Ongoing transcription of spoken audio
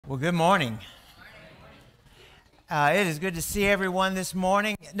Well, good morning. It is good to see everyone this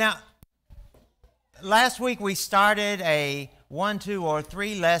morning. Now, last week we started a 1, 2, or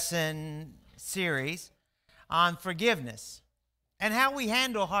 3 lesson series on forgiveness and how we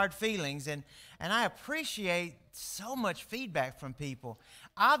handle hard feelings. And I appreciate so much feedback from people.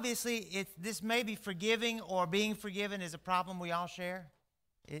 Obviously, this may be forgiving or being forgiven is a problem we all share.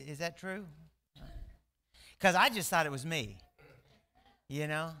 Is that true? Because I just thought it was me. You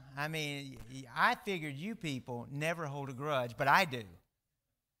know, I mean, I figured you people never hold a grudge, but I do.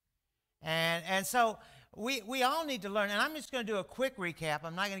 And so we all need to learn. And I'm just going to do a quick recap.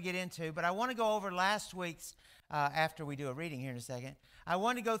 I'm not going to get into, but I want to go over last week's, after we do a reading here in a second. I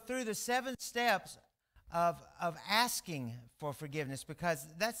want to go through the 7 steps of asking for forgiveness, because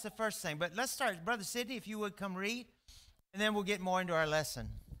that's the first thing. But let's start. Brother Sidney, if you would come read, and then we'll get more into our lesson.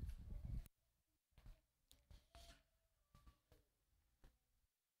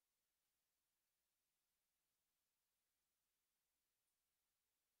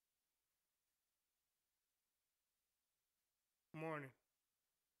 Morning.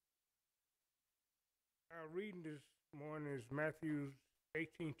 Our reading this morning is Matthew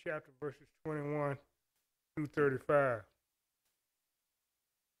 18th chapter, verses 21 through 35.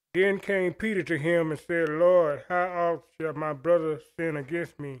 Then came Peter to him and said, Lord, how oft shall my brother sin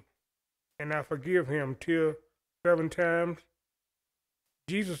against me, and I forgive him till 7 times?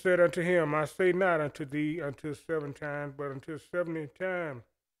 Jesus said unto him, I say not unto thee until 7 times, but until 70 times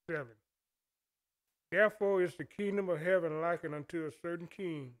 7. Therefore is the kingdom of heaven likened unto a certain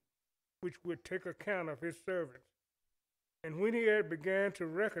king, which would take account of his servants. And when he had began to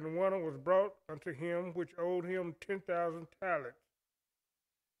reckon, one was brought unto him which owed him 10,000 talents.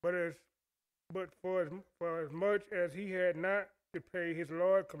 But for as much as he had not to pay, his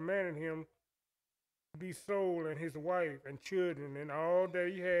Lord commanded him to be sold, and his wife and children, and all that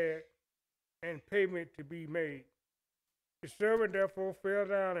he had, and payment to be made. The servant therefore fell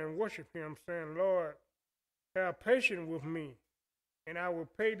down and worshipped him, saying, Lord, have patience with me, and I will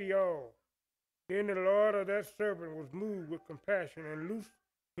pay thee all. Then the Lord of that servant was moved with compassion, and loosed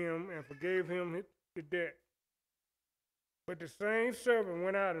him, and forgave him the debt. But the same servant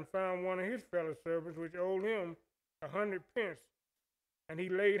went out and found one of his fellow servants, which owed him 100 pence. And he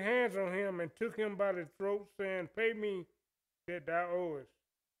laid hands on him, and took him by the throat, saying, Pay me that thou owest.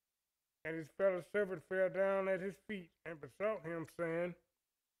 And his fellow servant fell down at his feet, and besought him, saying,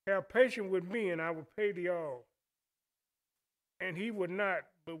 Have patience with me, and I will pay thee all. And he would not,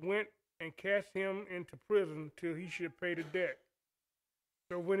 but went and cast him into prison till he should pay the debt.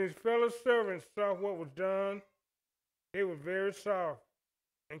 So when his fellow servants saw what was done, they were very sorrowful,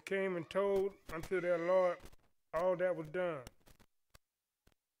 and came and told unto their Lord all that was done.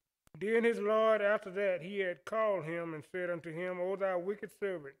 Then his Lord after that he had called him, and said unto him, O thou wicked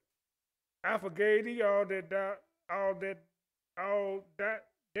servant, I forgave thee all that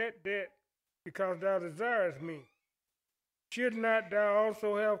debt, because thou desirest me. Should not thou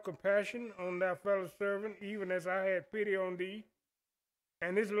also have compassion on thy fellow servant, even as I had pity on thee?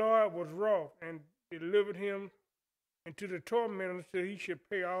 And his Lord was wroth, and delivered him into the tormentors till he should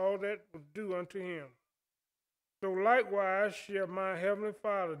pay all that was due unto him. So likewise shall my heavenly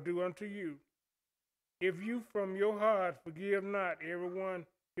Father do unto you, if you from your heart forgive not everyone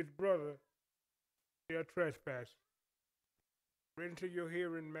his brother their trespass. Read into your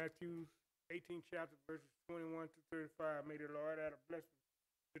hearing Matthew 18th chapter, verses 21 to 35. May the Lord add a blessing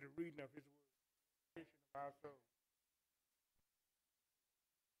to the reading of his word, of our soul.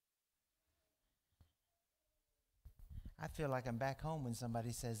 I feel like I'm back home when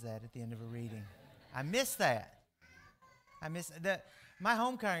somebody says that at the end of a reading. I miss that. My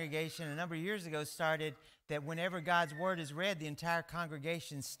home congregation a number of years ago started that whenever God's word is read, the entire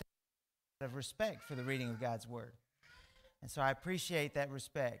congregation stands out of respect for the reading of God's word. And so I appreciate that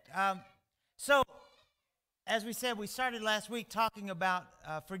respect. So, as we said, we started last week talking about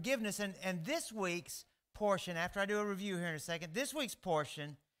forgiveness, and this week's portion, after I do a review here in a second, this week's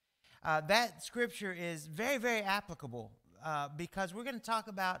portion, that scripture is very, very applicable because we're going to talk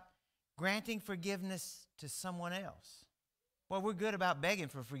about granting forgiveness to someone else. Well, we're good about begging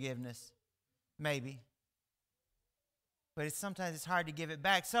for forgiveness, maybe, but sometimes it's hard to give it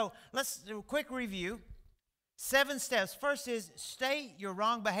back. So let's do a quick review. 7 steps. First is state your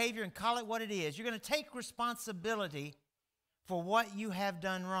wrong behavior and call it what it is. You're going to take responsibility for what you have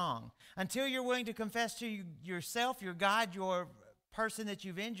done wrong. Until you're willing to confess to yourself, your God, your person that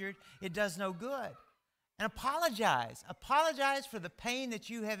you've injured, it does no good. And apologize. Apologize for the pain that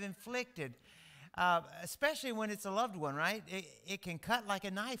you have inflicted, especially when it's a loved one, right? It can cut like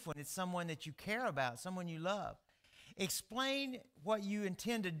a knife when it's someone that you care about, someone you love. explain what you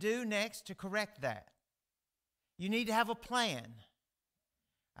intend to do next to correct that. You need to have a plan.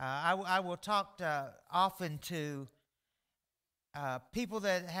 I will talk often to people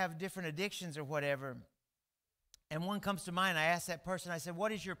that have different addictions or whatever, and one comes to mind. I asked that person, I said,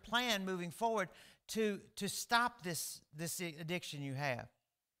 what is your plan moving forward to stop this addiction you have?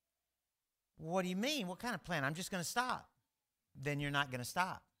 What do you mean? What kind of plan? I'm just going to stop. Then you're not going to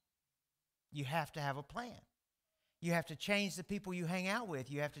stop. You have to have a plan. You have to change the people you hang out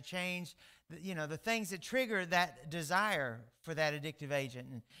with. You have to change, the things that trigger that desire for that addictive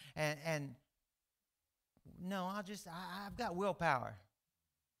agent. And no, I've got willpower.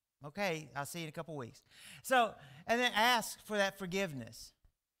 Okay, I'll see you in a couple weeks. So, and then ask for that forgiveness.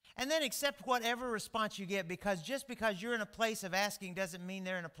 And then accept whatever response you get, because just because you're in a place of asking doesn't mean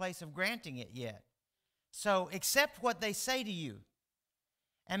they're in a place of granting it yet. So accept what they say to you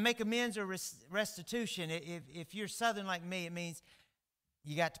and make amends or restitution. If you're Southern like me, it means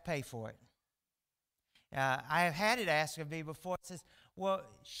you got to pay for it. I have had it asked of me before. It says, well,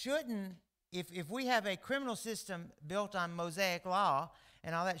 if we have a criminal system built on Mosaic law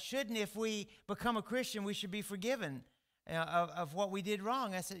and all that, shouldn't, if we become a Christian, we should be forgiven of what we did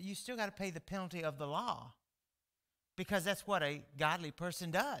wrong? I said, you still got to pay the penalty of the law, because that's what a godly person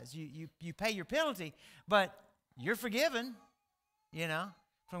does. You pay your penalty, but you're forgiven,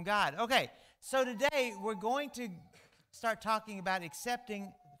 from God. Okay, so today we're going to start talking about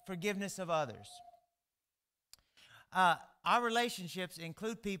accepting forgiveness of others. Our relationships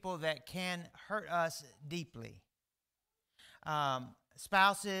include people that can hurt us deeply.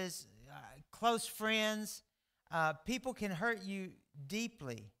 Spouses, close friends, people can hurt you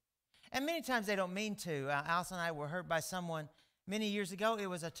deeply. And many times they don't mean to. Allison and I were hurt by someone many years ago. It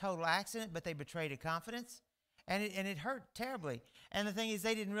was a total accident, but they betrayed a confidence, and it hurt terribly. And the thing is,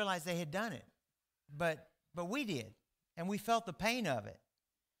 they didn't realize they had done it, but we did, and we felt the pain of it.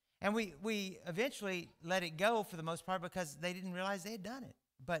 And we eventually let it go for the most part, because they didn't realize they had done it.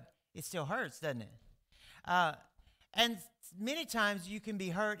 But it still hurts, doesn't it? And many times you can be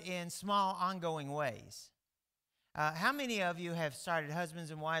hurt in small, ongoing ways. How many of you have started,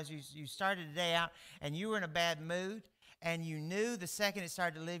 husbands and wives, you started a day out and you were in a bad mood, and you knew the second it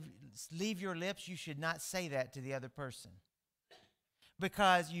started to leave your lips, you should not say that to the other person,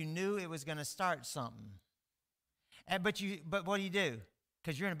 because you knew it was going to start something. But what do?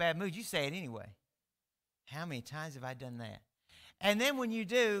 Because you're in a bad mood, you say it anyway. How many times have I done that? And then when you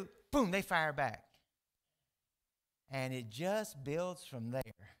do, boom, they fire back. And it just builds from there.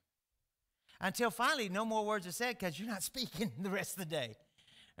 Until finally no more words are said, because you're not speaking the rest of the day,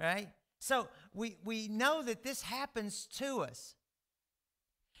 right? So we know that this happens to us.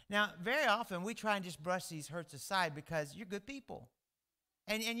 Now, very often we try and just brush these hurts aside because you're good people.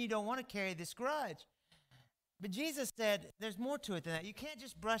 And you don't want to carry this grudge. But Jesus said there's more to it than that. You can't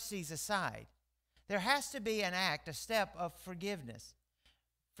just brush these aside. There has to be an act, a step of forgiveness.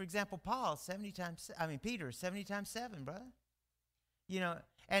 For example, Peter, 70 times 7, brother.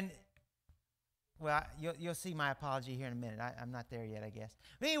 And well, you'll see my apology here in a minute. I'm not there yet, I guess.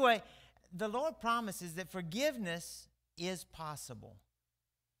 But anyway, the Lord promises that forgiveness is possible.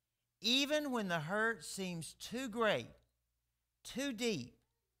 Even when the hurt seems too great, too deep,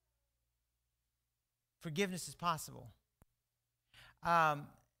 forgiveness is possible.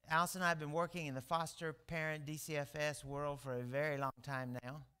 Alice and I have been working in the foster parent DCFS world for a very long time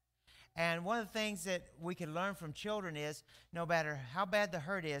now. And one of the things that we can learn from children is, no matter how bad the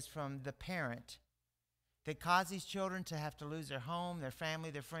hurt is from the parent that caused these children to have to lose their home, their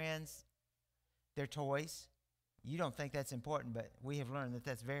family, their friends, their toys. You don't think that's important, but we have learned that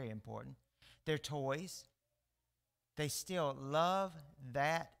that's very important. Their toys. They still love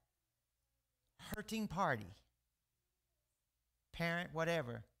that hurting party, parent,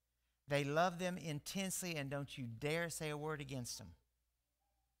 whatever. They love them intensely, and don't you dare say a word against them.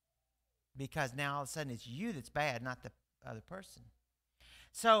 Because now all of a sudden it's you that's bad, not the other person.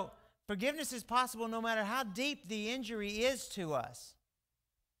 So forgiveness is possible no matter how deep the injury is to us.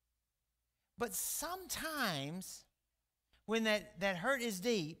 But sometimes when that hurt is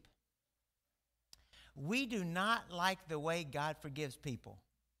deep, we do not like the way God forgives people.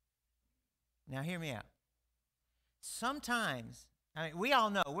 Now hear me out. Sometimes, we all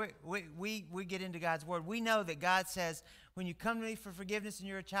know, we get into God's word. We know that God says, when you come to me for forgiveness and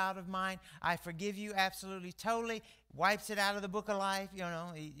you're a child of mine, I forgive you absolutely, totally. Wipes it out of the book of life,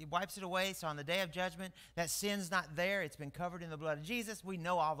 he wipes it away. So on the day of judgment, that sin's not there. It's been covered in the blood of Jesus. We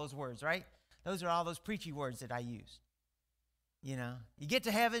know all those words, right? Those are all those preachy words that I use. You get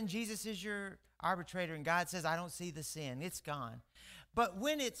to heaven, Jesus is your arbitrator, and God says, I don't see the sin. It's gone. But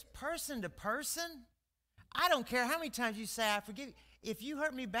when it's person to person, I don't care how many times you say, I forgive you. If you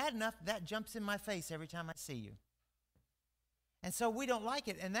hurt me bad enough, that jumps in my face every time I see you. And so we don't like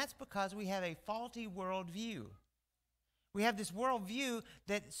it, and that's because we have a faulty worldview. We have this worldview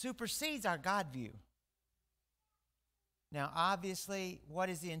that supersedes our God view. Now, obviously, what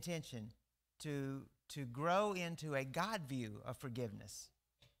is the intention? To grow into a God view of forgiveness.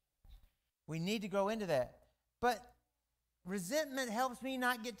 We need to grow into that. But resentment helps me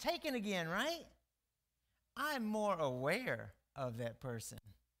not get taken again, right? I'm more aware of that person,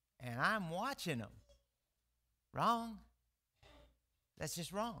 and I'm watching them. Wrong. That's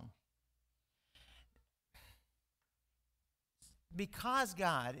just wrong. Because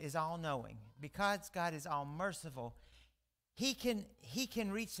God is all-knowing, because God is all-merciful, He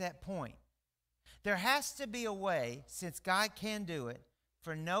can reach that point. There has to be a way, since God can do it,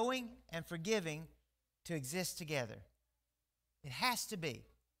 for knowing and forgiving to exist together. It has to be.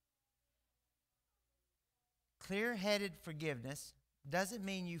 Clear-headed forgiveness doesn't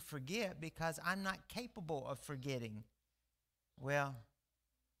mean you forget because I'm not capable of forgetting. Well,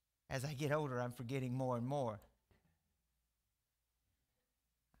 as I get older, I'm forgetting more and more.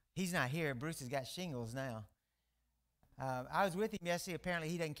 He's not here. Bruce has got shingles now. I was with him yesterday. Apparently,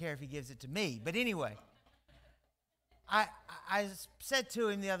 he doesn't care if he gives it to me. But anyway, I said to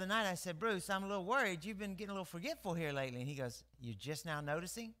him the other night, I said, Bruce, I'm a little worried. You've been getting a little forgetful here lately. And he goes, you're just now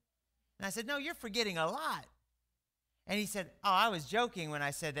noticing? And I said, no, you're forgetting a lot. And he said, oh, I was joking when I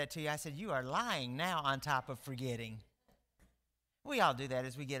said that to you. I said, you are lying now on top of forgetting. We all do that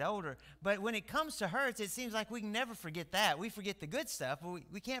as we get older. But when it comes to hurts, it seems like we can never forget that. We forget the good stuff, but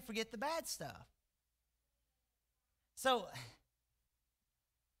we can't forget the bad stuff. So,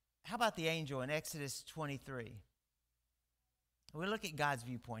 how about the angel in Exodus 23? We'll look at God's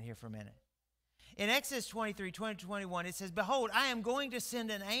viewpoint here for a minute. In Exodus 23, 20-21, it says, behold, I am going to send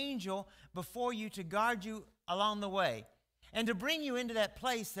an angel before you to guard you along the way and to bring you into that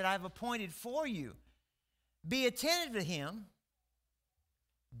place that I've appointed for you. Be attentive to him.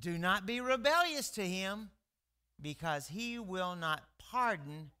 Do not be rebellious to him, because he will not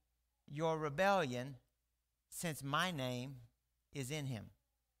pardon your rebellion, since my name is in him.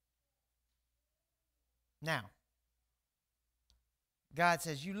 Now, God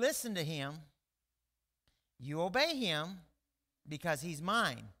says, you listen to him, you obey him, because he's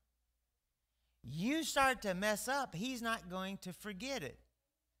mine. You start to mess up, he's not going to forget it.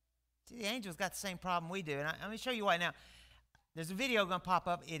 See, the angel's got the same problem we do, and let me show you why now. There's a video going to pop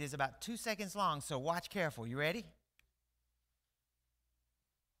up. It is about 2 seconds long, so watch careful. You ready?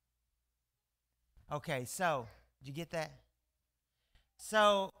 Okay, so, did you get that?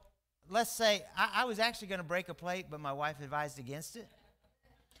 So, let's say, I was actually going to break a plate, but my wife advised against it.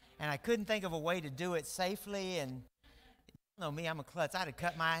 And I couldn't think of a way to do it safely, and you know me, I'm a klutz. I'd have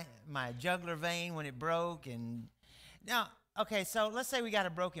cut my jugular vein when it broke. And now, okay, so let's say we got a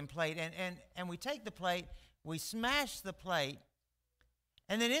broken plate, and we take the plate, we smash the plate,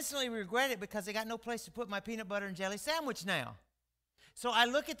 and then instantly regret it because I got no place to put my peanut butter and jelly sandwich now. So I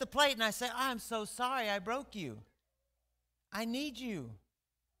look at the plate and I say, I'm so sorry I broke you. I need you.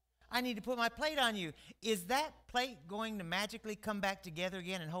 I need to put my plate on you. Is that plate going to magically come back together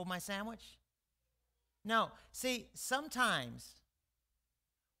again and hold my sandwich? No. See, sometimes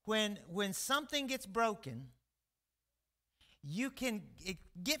when something gets broken, you can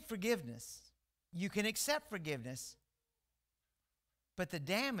get forgiveness. You can accept forgiveness, but the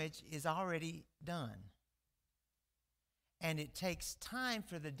damage is already done. And it takes time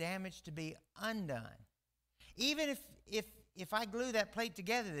for the damage to be undone. Even if I glue that plate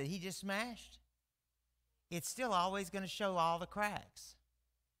together that he just smashed, it's still always going to show all the cracks.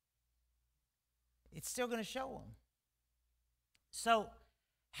 It's still going to show them. So,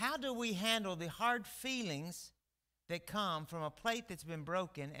 how do we handle the hard feelings that come from a plate that's been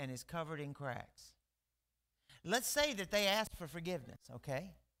broken and is covered in cracks? Let's say that they asked for forgiveness,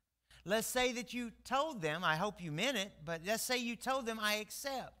 okay? Let's say that you told them, I hope you meant it, but let's say you told them, I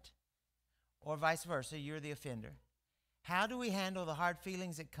accept, or vice versa, you're the offender. How do we handle the hard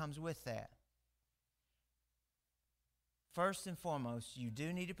feelings that comes with that? First and foremost, you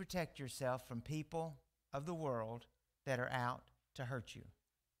do need to protect yourself from people of the world that are out to hurt you.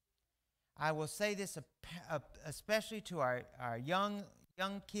 I will say this especially to our young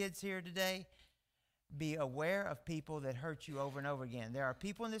kids here today. Be aware of people that hurt you over and over again. There are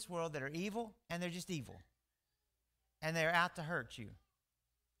people in this world that are evil, and they're just evil. And they're out to hurt you.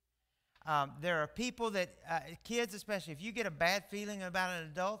 There are people that, kids especially, if you get a bad feeling about an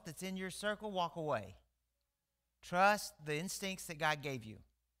adult that's in your circle, walk away. Trust the instincts that God gave you.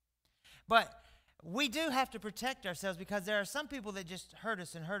 But we do have to protect ourselves because there are some people that just hurt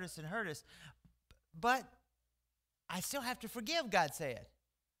us and hurt us and hurt us. But I still have to forgive, God said.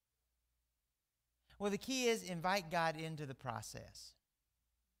 Well, the key is invite God into the process.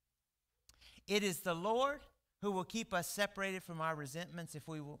 It is the Lord who will keep us separated from our resentments if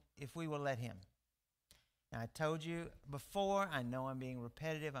we will let him. Now, I told you before, I know I'm being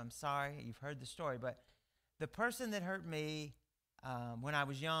repetitive, I'm sorry, you've heard the story, but the person that hurt me when I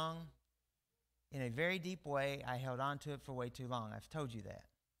was young, in a very deep way, I held on to it for way too long. I've told you that.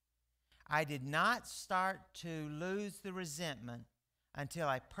 I did not start to lose the resentment until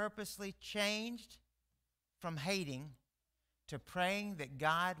I purposely changed from hating to praying that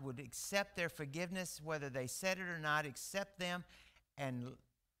God would accept their forgiveness, whether they said it or not, accept them and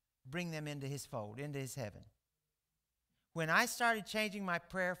bring them into his fold, into his heaven. When I started changing my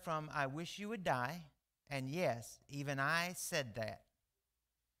prayer from, I wish you would die, and yes, even I said that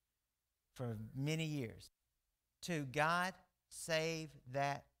for many years, to God, save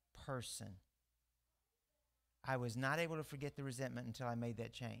that person. I was not able to forget the resentment until I made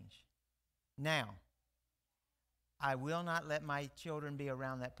that change. Now, I will not let my children be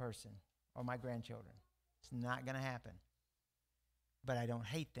around that person or my grandchildren. It's not going to happen. But I don't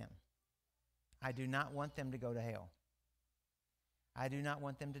hate them. I do not want them to go to hell. I do not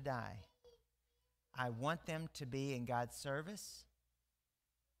want them to die. I want them to be in God's service,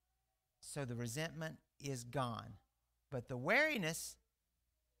 so the resentment is gone. But the wariness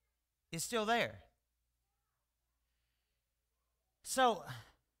is still there. So,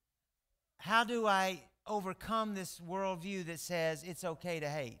 how do I overcome this worldview that says it's okay to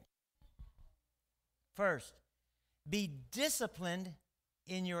hate? First, be disciplined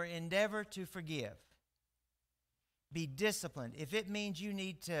in your endeavor to forgive. Be disciplined. If it means you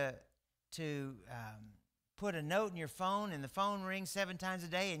need to put a note in your phone and the phone rings 7 times a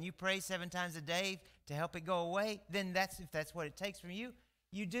day and you pray 7 times a day to help it go away, then if that's what it takes from you,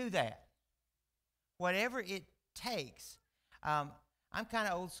 you do that. Whatever it takes. I'm kind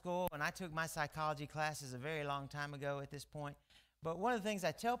of old school, and I took my psychology classes a very long time ago at this point. But one of the things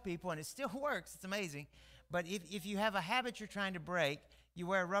I tell people, and it still works, it's amazing, but if you have a habit you're trying to break, you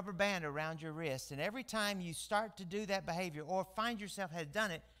wear a rubber band around your wrist, and every time you start to do that behavior or find yourself had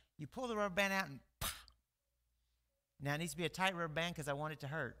done it, you pull the rubber band out and pah! Now it needs to be a tight rubber band because I want it to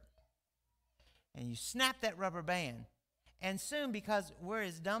hurt. And you snap that rubber band, and soon, because we're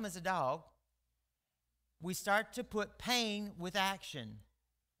as dumb as a dog, we start to put pain with action.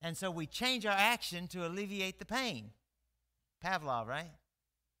 And so we change our action to alleviate the pain. Pavlov, right?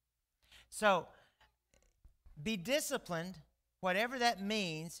 So be disciplined, whatever that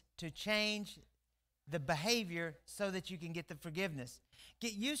means, to change the behavior so that you can get the forgiveness.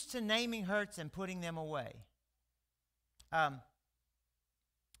 Get used to naming hurts and putting them away.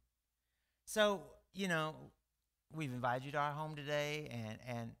 We've invited you to our home today,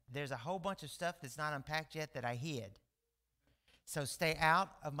 and there's a whole bunch of stuff that's not unpacked yet that I hid. So stay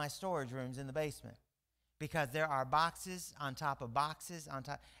out of my storage rooms in the basement, because there are boxes on top of boxes on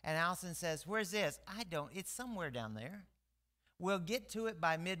top. And Allison says, where's this? I don't. It's somewhere down there. We'll get to it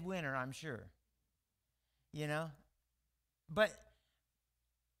by midwinter, I'm sure. But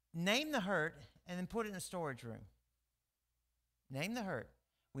name the hurt and then put it in a storage room. Name the hurt.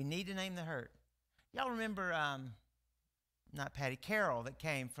 We need to name the hurt. Y'all remember, not Patty, Carol, that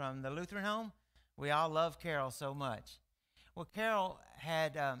came from the Lutheran home? We all love Carol so much. Well, Carol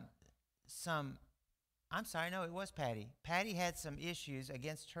had it was Patty. Patty had some issues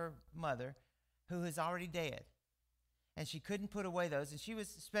against her mother, who is already dead. And she couldn't put away those, and she was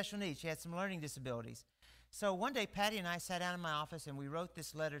special needs. She had some learning disabilities. So one day, Patty and I sat down in my office, and we wrote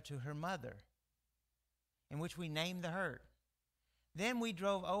this letter to her mother, in which we named the hurt. Then we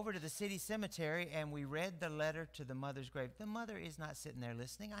drove over to the city cemetery, and we read the letter to the mother's grave. The mother is not sitting there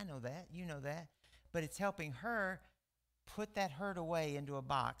listening. I know that. You know that. But it's helping her put that hurt away into a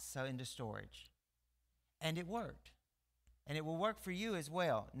box, so into storage. And it worked. And it will work for you as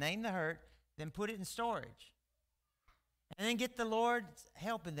well. Name the hurt, then put it in storage. And then get the Lord's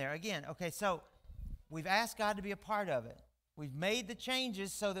help in there. Again, okay, so we've asked God to be a part of it. We've made the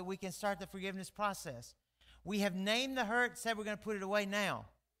changes so that we can start the forgiveness process. We have named the hurt, said we're going to put it away now.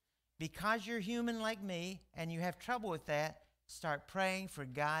 Because you're human like me and you have trouble with that, start praying for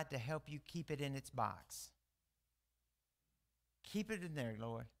God to help you keep it in its box. Keep it in there,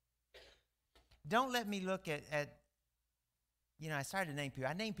 Lord. Don't let me look at I started to name people.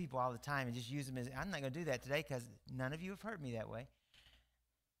 I name people all the time and just use them as, I'm not going to do that today because none of you have hurt me that way.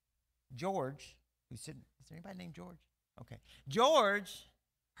 George, is there anybody named George? Okay. George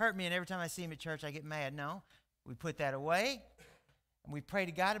hurt me, and every time I see him at church, I get mad. No, we put that away, and we pray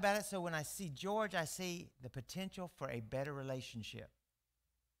to God about it. So when I see George, I see the potential for a better relationship,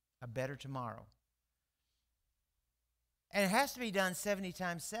 a better tomorrow. And it has to be done 70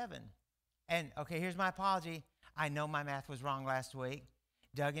 times 7. And, okay, here's my apology. I know my math was wrong last week.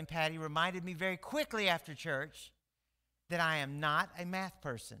 Doug and Patty reminded me very quickly after church that I am not a math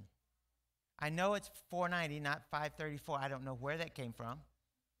person. I know it's 490, not 534. I don't know where that came from.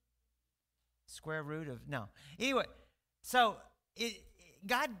 Square root of, no. Anyway, so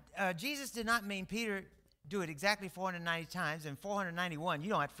Jesus did not mean Peter do it exactly 490 times, and 491, you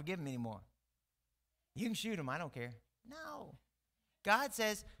don't have to forgive him anymore. You can shoot him, I don't care. No. God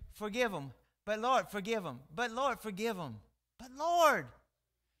says, forgive him. But Lord, forgive him. But Lord, forgive him. But Lord,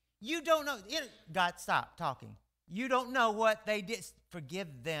 you don't know. God, stop talking. You don't know what they did. Forgive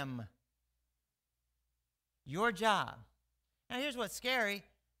them. Your job. Now here's what's scary.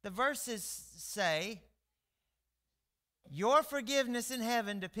 The verses say, your forgiveness in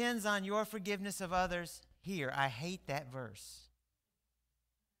heaven depends on your forgiveness of others here. I hate that verse.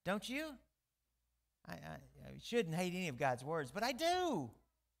 Don't you? I shouldn't hate any of God's words, but I do.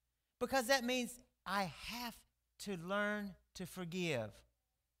 Because that means I have to learn to forgive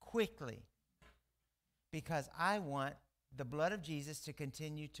quickly. Because I want the blood of Jesus to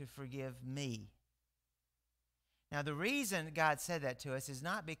continue to forgive me. Now, the reason God said that to us is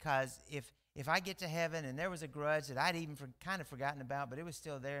not because if I get to heaven and there was a grudge that I'd even kind of forgotten about, but it was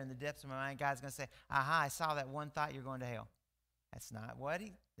still there in the depths of my mind, God's going to say, aha, I saw that one thought, you're going to hell. That's not what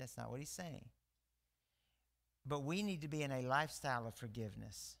he's saying. But we need to be in a lifestyle of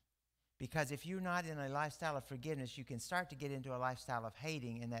forgiveness. Because if you're not in a lifestyle of forgiveness, you can start to get into a lifestyle of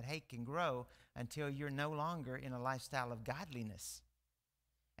hating, and that hate can grow until you're no longer in a lifestyle of godliness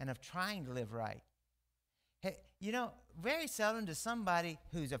and of trying to live right. Hey, very seldom does somebody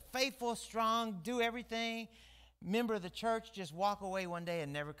who's a faithful, strong, do everything, member of the church just walk away one day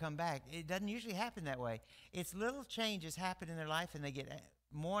and never come back. It doesn't usually happen that way. It's little changes happen in their life, and they get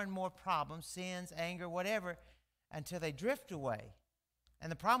more and more problems, sins, anger, whatever, until they drift away.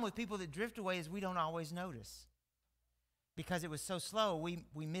 And the problem with people that drift away is we don't always notice. Because it was so slow,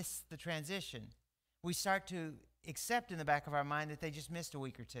 we miss the transition. We start to accept in the back of our mind that they just missed a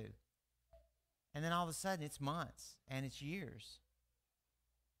week or two. And then all of a sudden, it's months and it's years.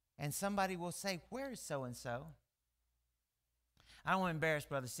 And somebody will say, where is so-and-so? I don't want to embarrass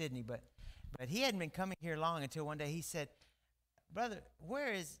Brother Sidney, but he hadn't been coming here long until one day he said, brother,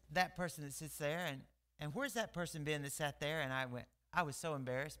 where is that person that sits there? And where's that person been that sat there? And I was so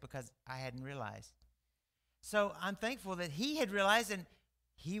embarrassed because I hadn't realized. So I'm thankful that he had realized, and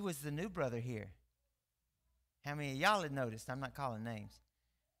he was the new brother here. How many of y'all had noticed? I'm not calling names.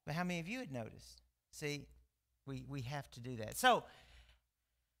 But how many of you had noticed? See, we have to do that. So,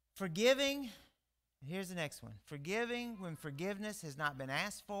 forgiving, here's the next one. Forgiving when forgiveness has not been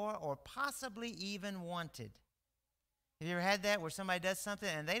asked for or possibly even wanted. Have you ever had that where somebody does something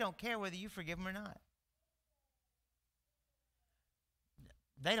and they don't care whether you forgive them or not?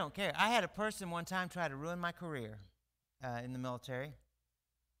 They don't care. I had a person one time try to ruin my career in the military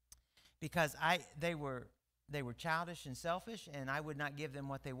because they were childish and selfish, and I would not give them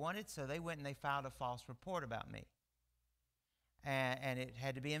what they wanted, so they went and they filed a false report about me. And it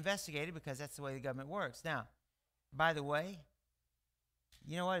had to be investigated because that's the way the government works. Now, by the way,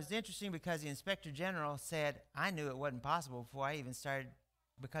 you know what? It's interesting because the Inspector General said, I knew it wasn't possible before I even started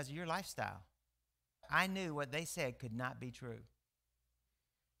because of your lifestyle. I knew what they said could not be true.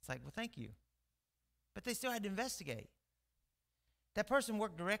 It's like, well, thank you. But they still had to investigate. That person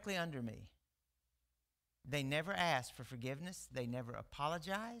worked directly under me. They never asked for forgiveness. They never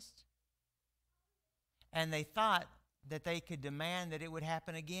apologized. And they thought that they could demand that it would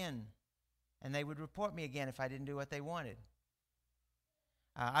happen again. And they would report me again if I didn't do what they wanted.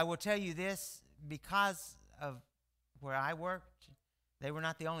 I will tell you this, because of where I worked, they were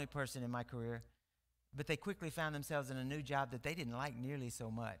not the only person in my career. But they quickly found themselves in a new job that they didn't like nearly so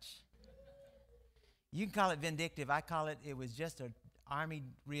much. You can call it vindictive. I call it was just an Army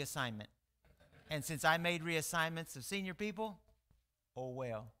reassignment. And since I made reassignments of senior people, oh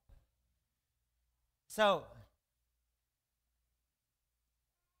well. So,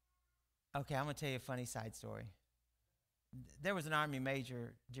 okay, I'm going to tell you a funny side story. There was an Army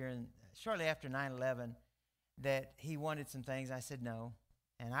major shortly after 9/11 that he wanted some things. I said no.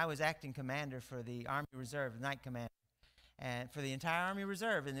 And I was acting commander for the Army Reserve, night commander, and for the entire Army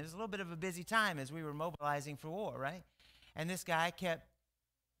Reserve. And it was a little bit of a busy time as we were mobilizing for war, right? And this guy kept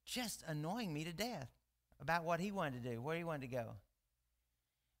just annoying me to death about what he wanted to do, where he wanted to go.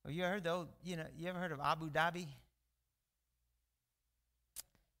 Well, you ever heard of Abu Dhabi?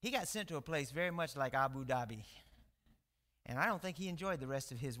 He got sent to a place very much like Abu Dhabi. And I don't think he enjoyed the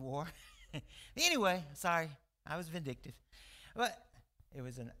rest of his war. Anyway, sorry, I was vindictive. But it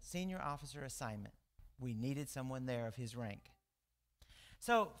was a senior officer assignment. We needed someone there of his rank.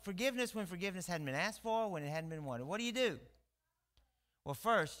 So forgiveness when forgiveness hadn't been asked for, when it hadn't been wanted. What do? Well,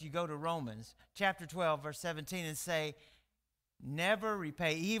 first, you go to Romans chapter 12, verse 17, and say, never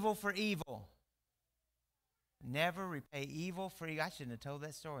repay evil for evil. Never repay evil for evil. I shouldn't have told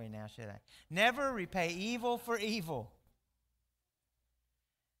that story now, should I? Never repay evil for evil.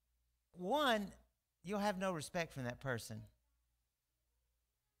 One, you'll have no respect from that person.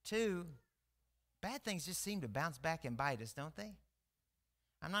 Two, bad things just seem to bounce back and bite us, don't they?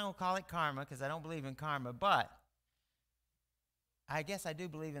 I'm not going to call it karma because I don't believe in karma, but I guess I do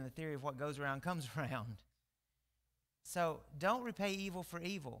believe in the theory of what goes around comes around. So don't repay evil for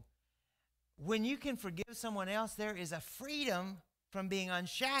evil. When you can forgive someone else, there is a freedom from being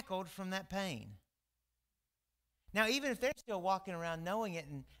unshackled from that pain. Now, even if they're still walking around knowing it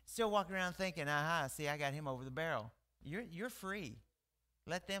and still walking around thinking, aha, see, I got him over the barrel, you're free.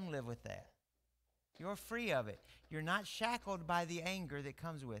 Let them live with that. You're free of it. You're not shackled by the anger that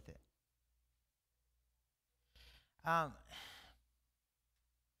comes with it. I'm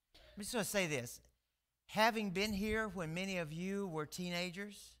just going to say this. Having been here when many of you were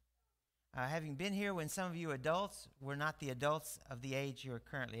teenagers, having been here when some of you adults were not the adults of the age you're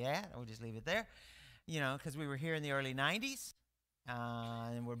currently at, I'll just leave it there, because we were here in the early 90s,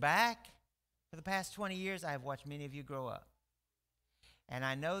 and we're back. For the past 20 years, I have watched many of you grow up. And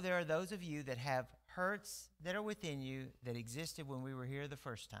I know there are those of you that have hurts that are within you that existed when we were here the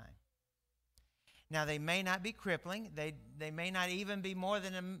first time. Now, they may not be crippling. They may not even be more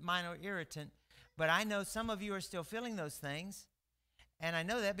than a minor irritant. But I know some of you are still feeling those things. And I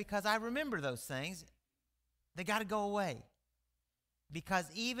know that because I remember those things. They got to go away. Because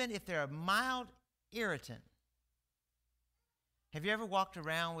even if they're a mild irritant, have you ever walked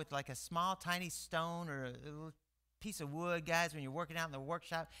around with like a small, tiny stone or a little piece of wood, guys, when you're working out in the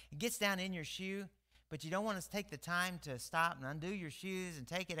workshop? It gets down in your shoe, but you don't want to take the time to stop and undo your shoes and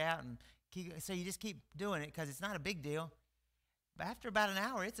take it out, and so you just keep doing it because it's not a big deal. But after about an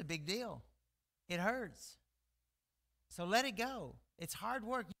hour, it's a big deal. It hurts. So let it go. It's hard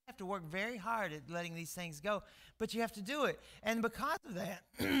work. You have to work very hard at letting these things go, but you have to do it. And because of that,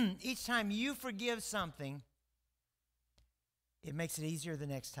 each time you forgive something, it makes it easier the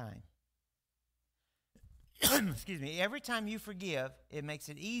next time. Excuse me. Every time you forgive, it makes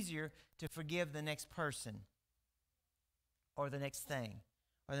it easier to forgive the next person or the next thing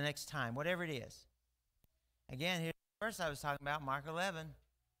or the next time, whatever it is. Again, here's the verse I was talking about, Mark 11.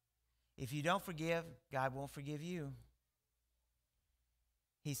 If you don't forgive, God won't forgive you.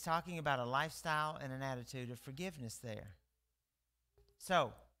 He's talking about a lifestyle and an attitude of forgiveness there.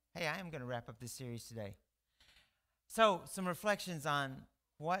 So, hey, I am going to wrap up this series today. So, some reflections on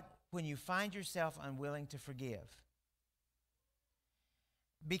when you find yourself unwilling to forgive.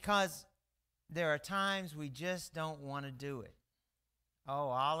 Because there are times we just don't want to do it. Oh,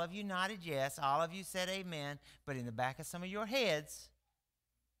 all of you nodded yes, all of you said amen, but in the back of some of your heads,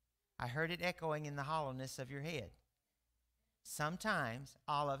 I heard it echoing in the hollowness of your head. Sometimes,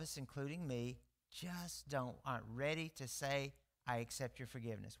 all of us, including me, just aren't ready to say, I accept your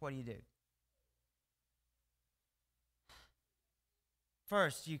forgiveness. What do?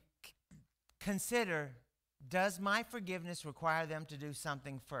 First, you consider, does my forgiveness require them to do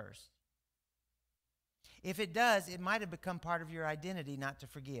something first? If it does, it might have become part of your identity not to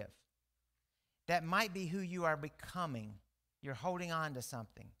forgive. That might be who you are becoming. You're holding on to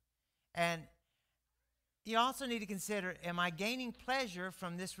something. And you also need to consider, am I gaining pleasure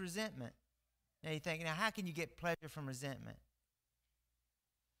from this resentment? Now you think, how can you get pleasure from resentment?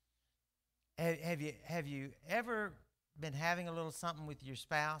 Have you ever been having a little something with your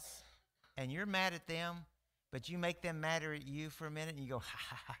spouse and you're mad at them, but you make them madder at you for a minute and you go,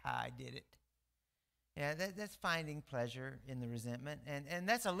 ha, I did it. Yeah, that's finding pleasure in the resentment. And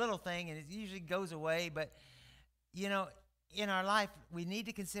that's a little thing, and it usually goes away. But, in our life, we need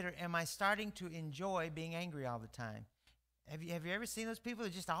to consider, am I starting to enjoy being angry all the time? Have you ever seen those people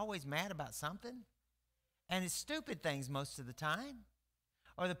that are just always mad about something? And it's stupid things most of the time.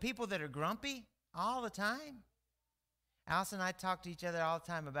 Or the people that are grumpy all the time. Alice and I talk to each other all the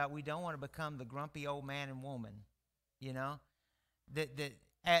time about we don't want to become the grumpy old man and woman,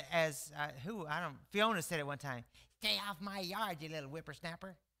 Fiona said it one time, stay off my yard, you little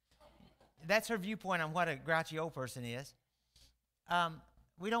whippersnapper. That's her viewpoint on what a grouchy old person is.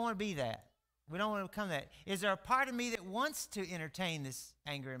 We don't want to be that. We don't want to become that. Is there a part of me that wants to entertain this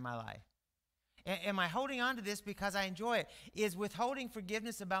anger in my life? Am I holding on to this because I enjoy it? Is withholding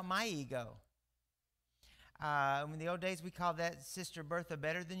forgiveness about my ego? In the old days, we called that Sister Bertha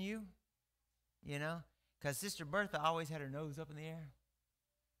better than you, because Sister Bertha always had her nose up in the air.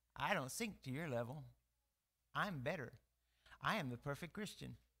 I don't sink to your level. I'm better. I am the perfect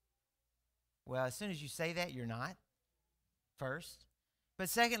Christian. Well, as soon as you say that, you're not, first. But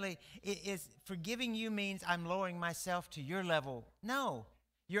secondly, forgiving you means I'm lowering myself to your level. No,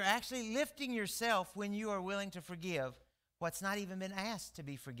 you're actually lifting yourself when you are willing to forgive what's not even been asked to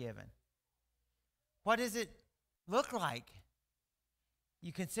be forgiven. What does it look like?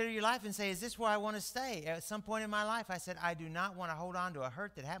 You consider your life and say, is this where I want to stay? At some point in my life, I said, I do not want to hold on to a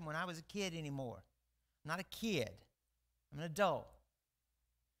hurt that happened when I was a kid anymore. I'm not a kid. I'm an adult.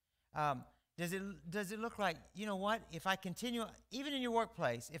 Does it look like, you know what, if I continue, even in your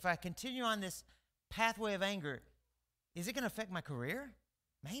workplace, if I continue on this pathway of anger, is it going to affect my career?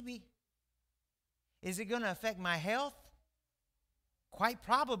 Maybe. Is it going to affect my health? Quite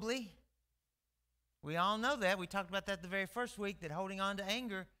probably. We all know that. We talked about that the very first week, that holding on to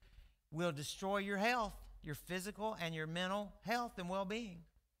anger will destroy your health, your physical and your mental health and well-being.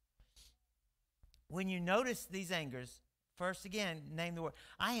 When you notice these angers, first, again, name the word.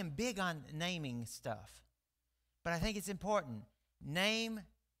 I am big on naming stuff, but I think it's important. Name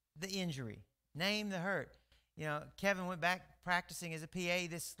the injury. Name the hurt. You know, Kevin went back practicing as a PA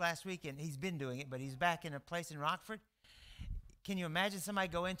this last weekend. He's been doing it, but he's back in a place in Rockford. Can you imagine somebody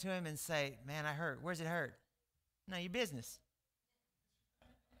go into him and say, man, I hurt. Where's it hurt? None of your business.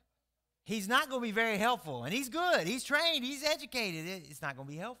 He's not going to be very helpful, and he's good. He's trained. He's educated. It's not going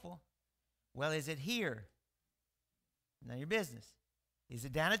to be helpful. Well, is it here? None of your business. Is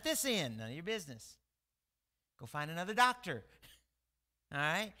it down at this end? None of your business. Go find another doctor. All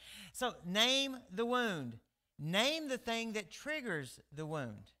right? So name the wound. Name the thing that triggers the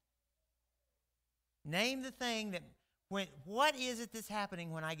wound. Name the thing that, what is it that's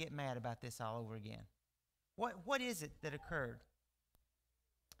happening when I get mad about this all over again? What is it that occurred?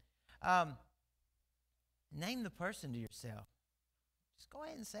 Name the person to yourself. Just go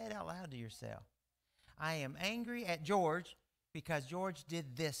ahead and say it out loud to yourself. I am angry at George because George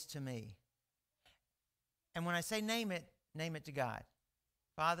did this to me. And when I say name it to God.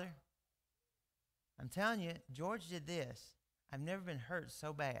 Father, I'm telling you, George did this. I've never been hurt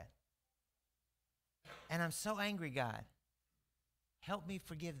so bad. And I'm so angry, God. Help me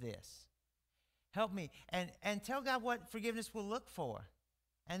forgive this. Help me. And tell God what forgiveness will look for.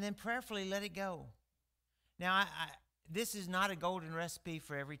 And then prayerfully let it go. Now, this is not a golden recipe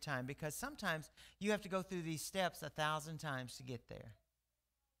for every time, because sometimes you have to go through these steps 1,000 times to get there.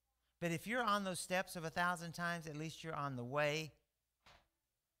 But if you're on those steps of 1,000 times, at least you're on the way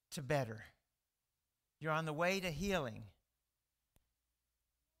to better. You're on the way to healing.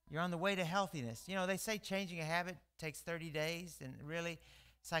 You're on the way to healthiness. You know, they say changing a habit takes 30 days, and really,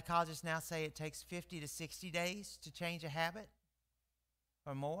 psychologists now say it takes 50 to 60 days to change a habit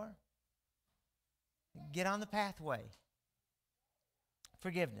or more. Get on the pathway.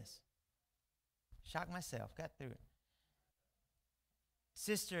 Forgiveness. Shocked myself. Got through it.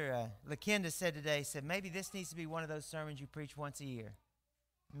 Sister LaKenda said today, maybe this needs to be one of those sermons you preach once a year.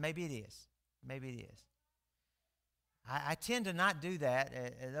 Maybe it is. Maybe it is. I tend to not do that.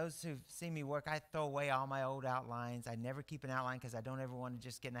 Those who've seen me work, I throw away all my old outlines. I never keep an outline because I don't ever want to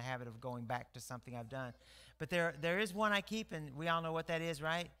just get in the habit of going back to something I've done. But there is one I keep, and we all know what that is,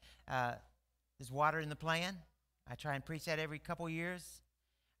 right? There's water in the plan. I try and preach that every couple years.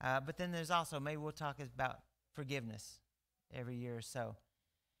 But then there's also, maybe we'll talk about forgiveness every year or so.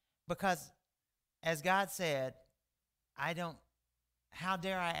 Because as God said, how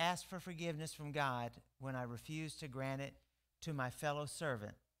dare I ask for forgiveness from God when I refuse to grant it to my fellow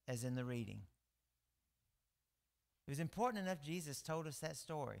servant, as in the reading. It was important enough Jesus told us that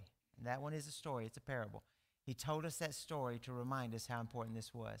story. And that one is a story. It's a parable. He told us that story to remind us how important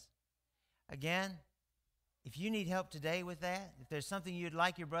this was. Again, if you need help today with that, if there's something you'd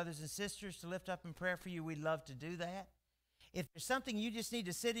like your brothers and sisters to lift up in prayer for you, we'd love to do that. If there's something you just need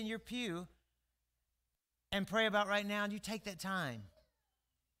to sit in your pew and pray about right now, and you take that time.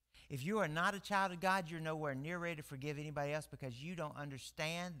 If you are not a child of God, you're nowhere near ready to forgive anybody else because you don't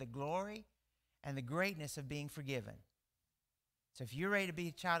understand the glory and the greatness of being forgiven. So if you're ready to be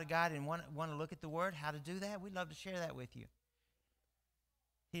a child of God and want to look at the Word, how to do that, we'd love to share that with you.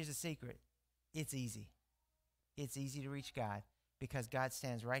 Here's a secret. It's easy. It's easy to reach God because God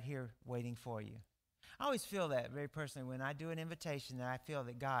stands right here waiting for you. I always feel that very personally when I do an invitation, that I feel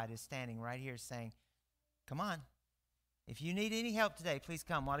that God is standing right here saying, come on. If you need any help today, please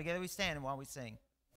come. While together we stand and while we sing.